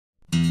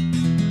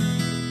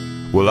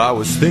Well, I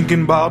was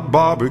thinking about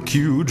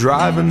barbecue,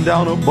 driving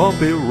down a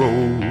bumpy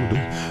road,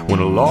 when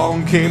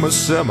along came a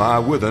semi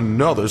with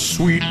another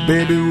sweet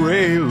baby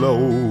Ray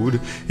load.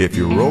 If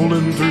you're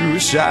rolling through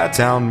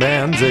Chi-Town,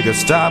 man, take a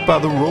stop by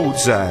the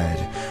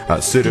roadside. I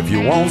said, if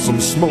you want some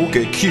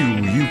smoky Q,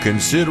 you can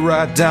sit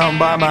right down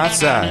by my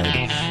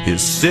side. He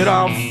said,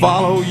 I'll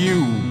follow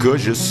you,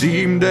 'cause you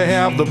seem to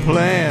have the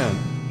plan.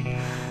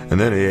 And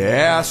then he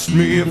asked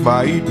me if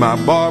I eat my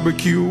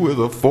barbecue with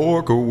a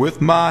fork or with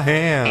my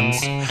hands.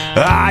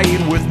 I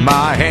eat with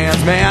my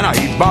hands, man. I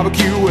eat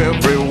barbecue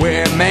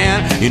everywhere,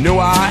 man. You know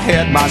I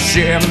had my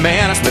share,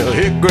 man. I smell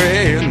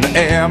hickory in the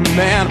air,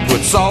 man. I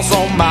put sauce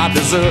on my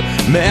dessert,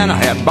 man. I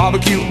had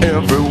barbecue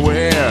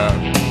everywhere.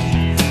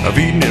 I've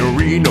eaten in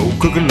Reno,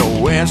 cooking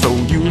no ants, no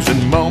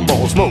using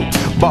mumbo smoke.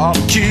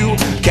 Barbecue,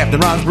 Captain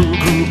Ron's Brew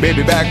Crew,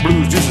 Baby Back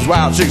Blues, Juices,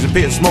 Wild Chicks and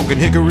Pits, smoking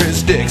hickory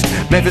sticks.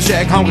 Memphis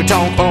Jack, Honky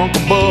Tonk,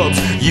 Uncle Bubs,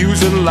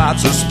 using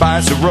lots of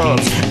spicy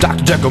rubs.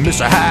 Dr. Jekyll,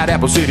 Mr. Hyde,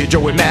 Apple City,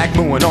 Joey Mac,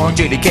 Moo and Orange,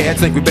 JD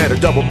Cats, think we better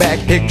double back,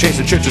 pig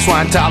chasing, Church of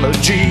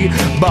Scientology.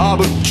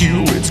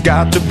 Barbecue, it's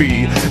got to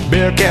be.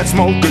 Bearcat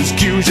smokers,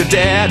 Q's your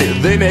daddy.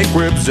 They make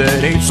ribs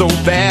that ain't so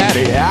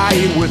fatty. I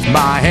eat with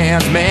my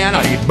hands, man.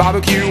 I eat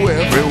barbecue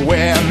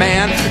everywhere,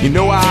 man. You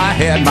know I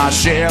had my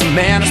share,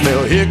 man. I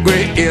smell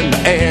hickory in the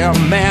air,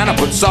 man. I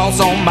put sauce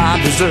on my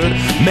dessert,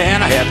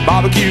 man. I had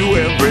barbecue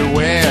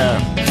everywhere.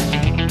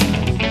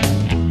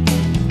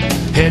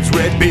 Heads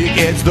red, big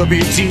heads, the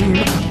B team.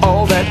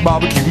 All that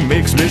barbecue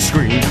makes me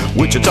scream.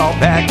 Wichita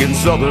Pack and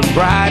Southern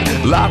Pride,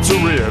 lots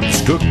of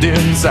ribs cooked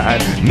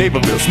inside.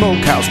 Naperville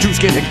Smokehouse, two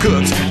skinny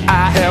cooks.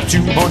 I have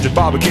 200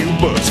 barbecue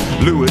books.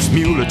 Lewis,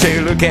 Mueller,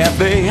 Taylor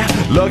Cafe,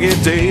 Lucky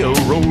Dale,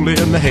 roll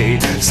in the hay.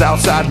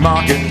 Southside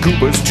Market,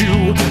 Cooper's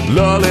Chew,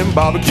 Lullin'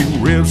 barbecue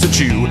ribs to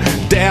chew.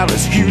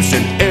 Dallas,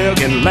 Houston,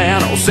 Elgin,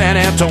 Llano, San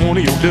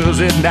Antonio does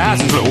it nice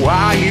and slow.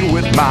 I eat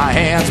with my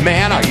hands,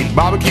 man. I eat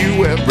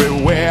barbecue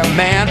everywhere,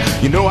 man.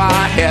 You know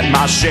I had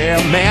my share,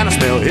 man. I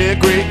smell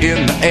hickory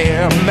in the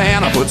air,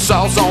 man. I put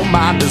sauce on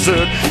my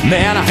dessert,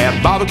 man. I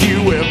had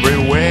barbecue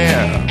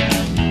everywhere.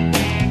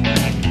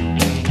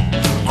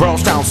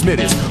 Crosstown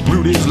Smitty's,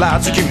 Rudy's,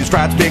 Loud Security's,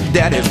 Fried's, Big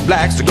Daddy's,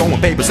 Blacks to go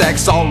and Paper Sack,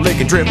 Salt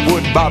Lake and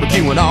Driftwood,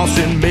 Barbecue in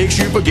Austin makes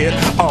you forget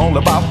all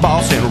about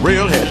Boston,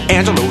 Railhead,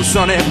 Angelo's,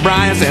 Sonny,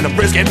 Brian's, and a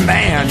brisket,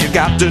 man. You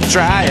got to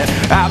try it.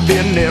 I've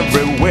been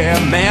everywhere,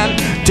 man.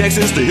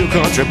 Texas, the Hill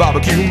Country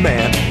barbecue,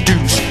 man.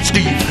 Deuce,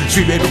 Steve,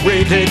 Sweet Baby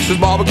Ray, Texas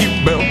barbecue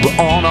belt, we're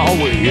on our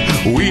way.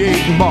 We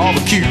ate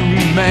barbecue,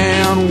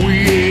 man.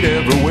 We ate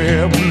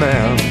everywhere,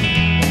 man.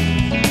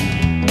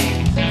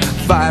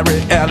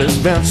 Fiery Alice,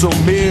 Benson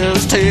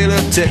Mills, Taylor,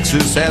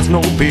 Texas has no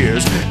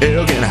peers.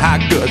 Elgin, Hot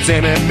Guts,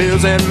 Amy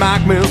Mills, and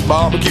Mike Mills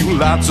barbecue,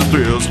 lots of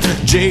thrills.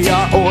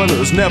 J.R.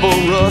 Oilers,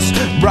 Neville Russ,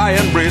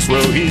 Brian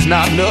Bracewell, he's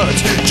not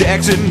nuts.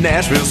 Jackson,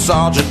 Nashville,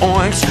 Sergeant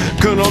Oinks,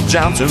 Colonel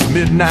Johnson's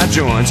Midnight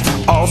Joints.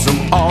 Awesome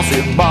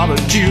Aussie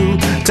barbecue,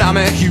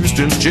 Tommy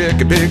Houston's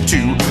Checker Pig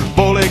 2.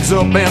 4 legs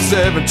up and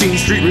 17th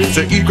Street ribs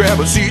to eat,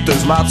 grab a seat,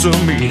 there's lots of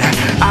meat.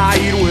 I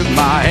eat with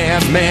my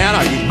hands, man.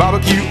 I eat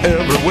barbecue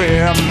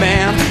everywhere,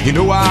 man. You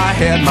know I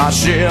had my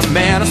share,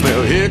 man. I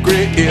smell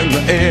hickory in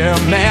the air,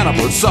 man. I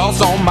put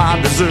sauce on my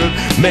dessert,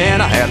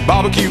 man. I had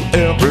barbecue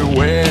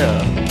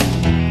everywhere.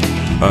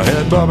 I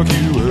had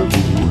barbecue everywhere.